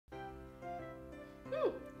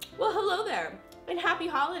Well, hello there, and happy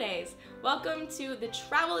holidays! Welcome to the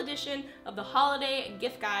travel edition of the Holiday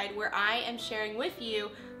Gift Guide, where I am sharing with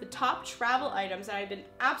you the top travel items that I've been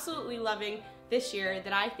absolutely loving this year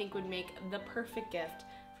that I think would make the perfect gift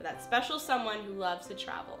for that special someone who loves to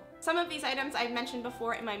travel. Some of these items I've mentioned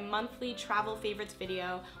before in my monthly travel favorites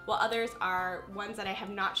video, while others are ones that I have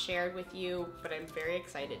not shared with you, but I'm very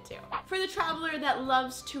excited to. For the traveler that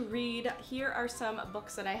loves to read, here are some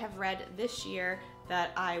books that I have read this year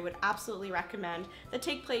that I would absolutely recommend that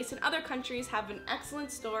take place in other countries, have an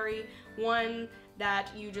excellent story, one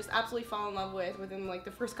that you just absolutely fall in love with within like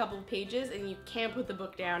the first couple of pages, and you can't put the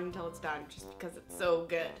book down until it's done just because it's so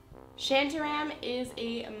good. Shantaram is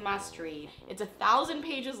a must-read. It's 1,000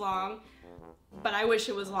 pages long, but I wish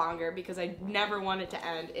it was longer because I never want it to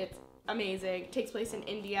end. It's amazing. It takes place in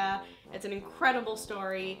India. It's an incredible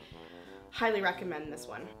story. Highly recommend this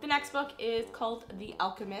one. The next book is called The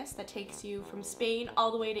Alchemist, that takes you from Spain all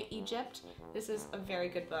the way to Egypt. This is a very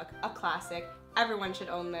good book, a classic. Everyone should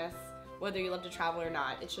own this, whether you love to travel or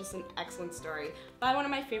not. It's just an excellent story by one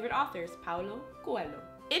of my favorite authors, Paulo Coelho.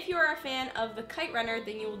 If you are a fan of The Kite Runner,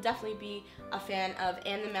 then you will definitely be a fan of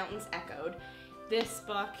And the Mountains Echoed. This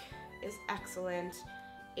book is excellent.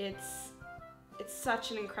 It's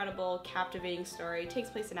such an incredible, captivating story. It takes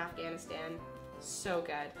place in Afghanistan. So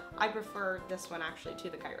good. I prefer this one actually to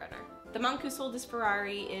The Kite Runner. The Monk Who Sold His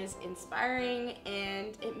Ferrari is inspiring,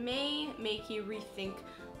 and it may make you rethink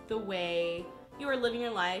the way you are living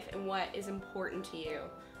your life and what is important to you.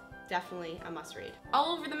 Definitely a must read.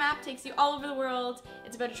 All Over the Map takes you all over the world.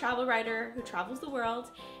 It's about a travel writer who travels the world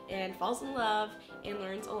and falls in love and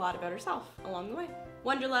learns a lot about herself along the way.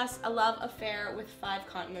 Wanderlust, A Love Affair with 5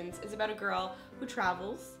 Continents is about a girl who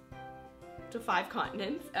travels to 5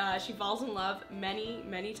 continents. She falls in love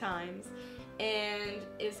many times and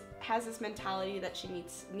has this mentality that she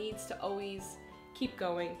needs to always keep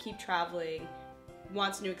going, keep traveling,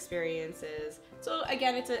 wants new experiences. So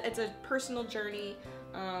again, it's a personal journey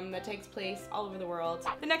that takes place all over the world.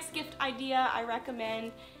 The next gift idea I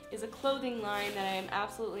recommend is a clothing line that I am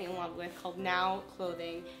absolutely in love with called Now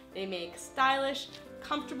Clothing. They make stylish,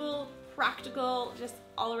 comfortable, practical, just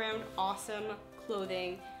all around awesome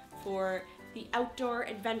clothing for the outdoor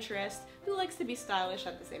adventurist who likes to be stylish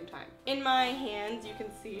at the same time. In my hands, you can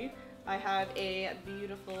see I have a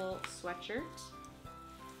beautiful sweatshirt.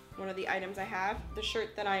 One of the items I have. The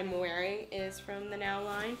shirt that I'm wearing is from the Now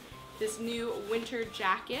line. This new winter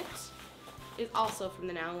jacket is also from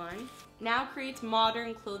the Now line. Now creates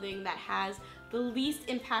modern clothing that has the least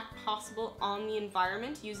impact possible on the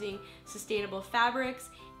environment using sustainable fabrics,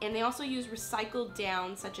 and they also use recycled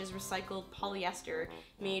down, such as recycled polyester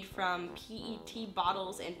made from PET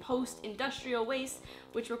bottles and post-industrial waste,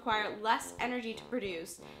 which require less energy to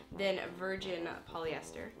produce than virgin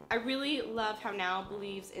polyester. I really love how Now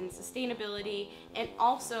believes in sustainability, and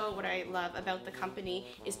also what I love about the company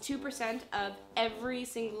is 2% of every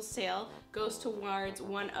single sale goes towards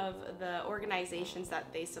one of the organizations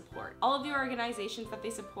that they support. All of the organizations that they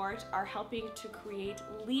support are helping to create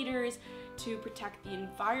leaders to protect the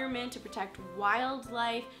environment, to protect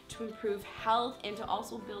wildlife, to improve health, and to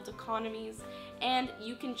also build economies. And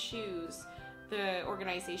you can choose the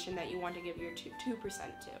organization that you want to give your 2%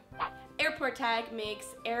 to. Airport Tag makes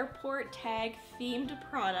airport tag themed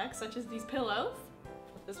products such as these pillows.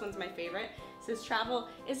 This one's my favorite. It says travel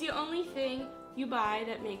is the only thing you buy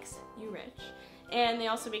that makes you rich. And they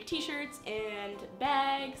also make t-shirts and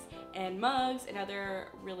bags and mugs and other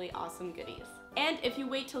really awesome goodies. And if you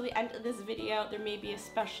wait till the end of this video, there may be a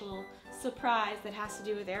special surprise that has to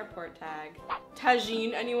do with Airport Tag.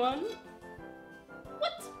 Tagine, anyone?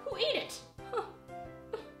 What? Who ate it? Huh.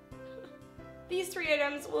 These 3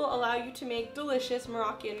 items will allow you to make delicious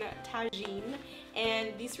Moroccan tagine,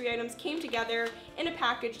 and these 3 items came together in a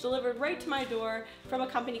package delivered right to my door from a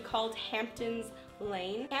company called Hampton's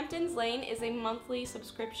Lane. Hampton's Lane is a monthly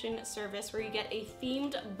subscription service where you get a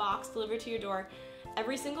themed box delivered to your door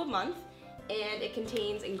every single month, and it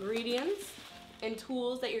contains ingredients and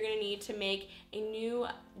tools that you're going to need to make a new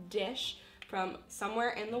dish from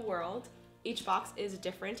somewhere in the world. Each box is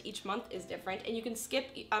different, each month is different, and you can skip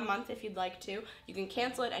a month if you'd like to. You can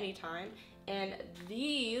cancel at any time, and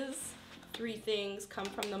these 3 things come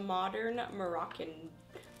from the Modern Moroccan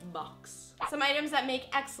box. Some items that make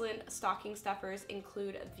excellent stocking stuffers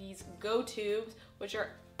include these Go Tubes, which are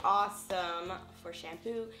awesome for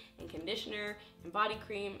shampoo and conditioner and body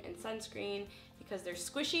cream and sunscreen because they're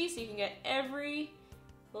squishy, so you can get every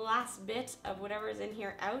last bit of whatever is in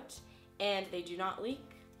here out, and they do not leak.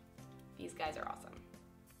 These guys are awesome.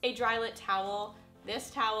 A drylit towel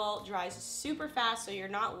This towel dries super fast, so you're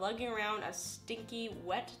not lugging around a stinky,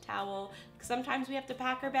 wet towel. Sometimes we have to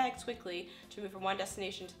pack our bags quickly to move from one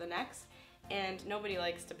destination to the next, and nobody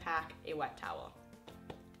likes to pack a wet towel.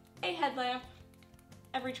 A headlamp.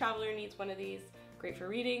 Every traveler needs one of these. Great for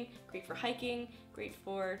reading, great for hiking, great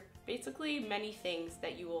for basically many things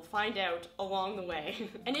that you will find out along the way.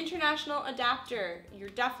 An international adapter. You're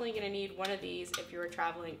definitely gonna need one of these if you're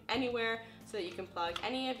traveling anywhere so that you can plug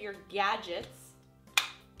any of your gadgets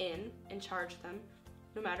in and charge them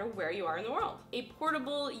no matter where you are in the world. A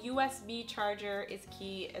portable USB charger is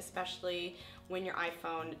key, especially when your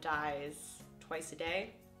iPhone dies twice a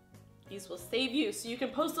day. These will save you so you can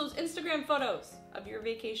post those Instagram photos of your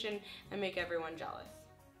vacation and make everyone jealous.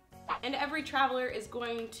 And every traveler is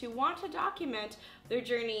going to want to document their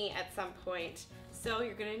journey at some point, so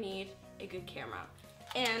you're gonna need a good camera.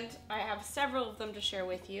 And I have several of them to share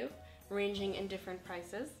with you, ranging in different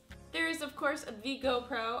prices. There is, of course, the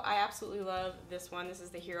GoPro. I absolutely love this one. This is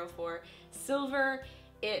the Hero 4 Silver.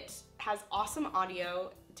 It has awesome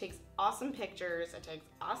audio, it takes awesome pictures, it takes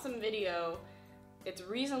awesome video. It's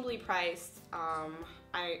reasonably priced. I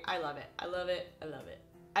love it. I love it. I love it.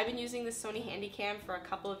 I've been using this Sony Handycam for a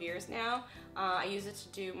couple of years now. I use it to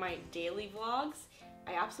do my daily vlogs.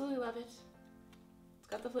 I absolutely love it. It's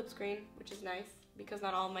got the flip screen, which is nice because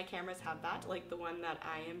not all of my cameras have that, like the one that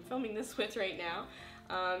I am filming this with right now.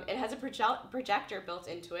 It has a projector built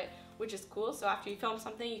into it, which is cool. So after you film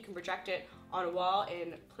something, you can project it on a wall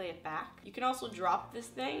and play it back. You can also drop this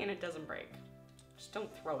thing and it doesn't break. Just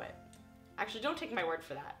don't throw it. Actually, don't take my word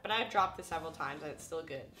for that, but I've dropped this several times and it's still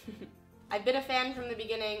good. I've been a fan from the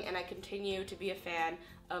beginning and I continue to be a fan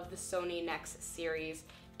of the Sony Nex series.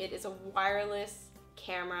 It is a wireless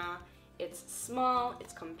camera. It's small,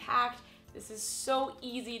 it's compact. This is so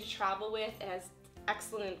easy to travel with. It has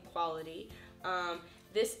excellent quality.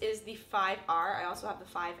 This is the 5R. I also have the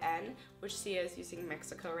 5N, which Sia is using in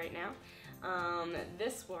Mexico right now.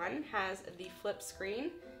 This one has the flip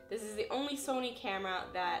screen. This is the only Sony camera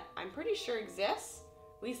that I'm pretty sure exists,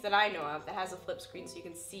 at least that I know of, that has a flip screen so you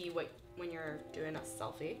can see when you're doing a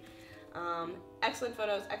selfie. Excellent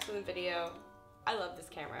photos, excellent video. I love this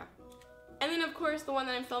camera. And then of course the one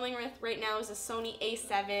that I'm filming with right now is a Sony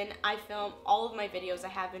A7. I film all of my videos. I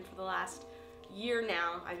have been for the last year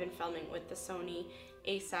now. I've been filming with the Sony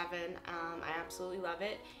A7. I absolutely love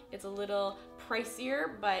it. It's a little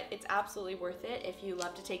pricier, but it's absolutely worth it if you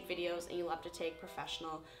love to take videos and you love to take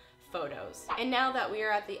professional photos. And now that we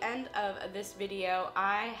are at the end of this video,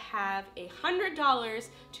 I have $100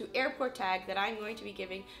 to airport tag that I'm going to be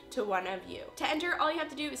giving to one of you. To enter, all you have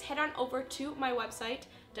to do is head on over to my website,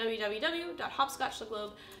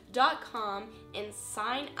 www.hopscotchtheglobe.com, and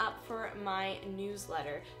sign up for my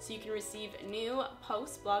newsletter so you can receive new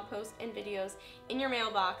posts, blog posts, and videos in your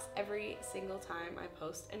mailbox every single time I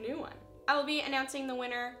post a new one. I will be announcing the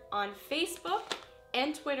winner on Facebook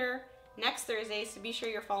and Twitter next Thursday, so be sure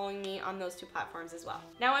you're following me on those two platforms as well.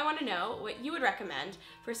 Now I want to know what you would recommend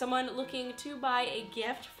for someone looking to buy a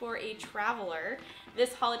gift for a traveler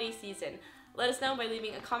this holiday season. Let us know by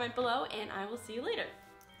leaving a comment below, and I will see you later.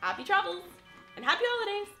 Happy travels and happy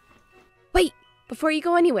holidays! Wait, before you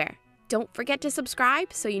go anywhere, don't forget to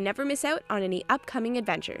subscribe so you never miss out on any upcoming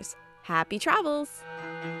adventures. Happy travels!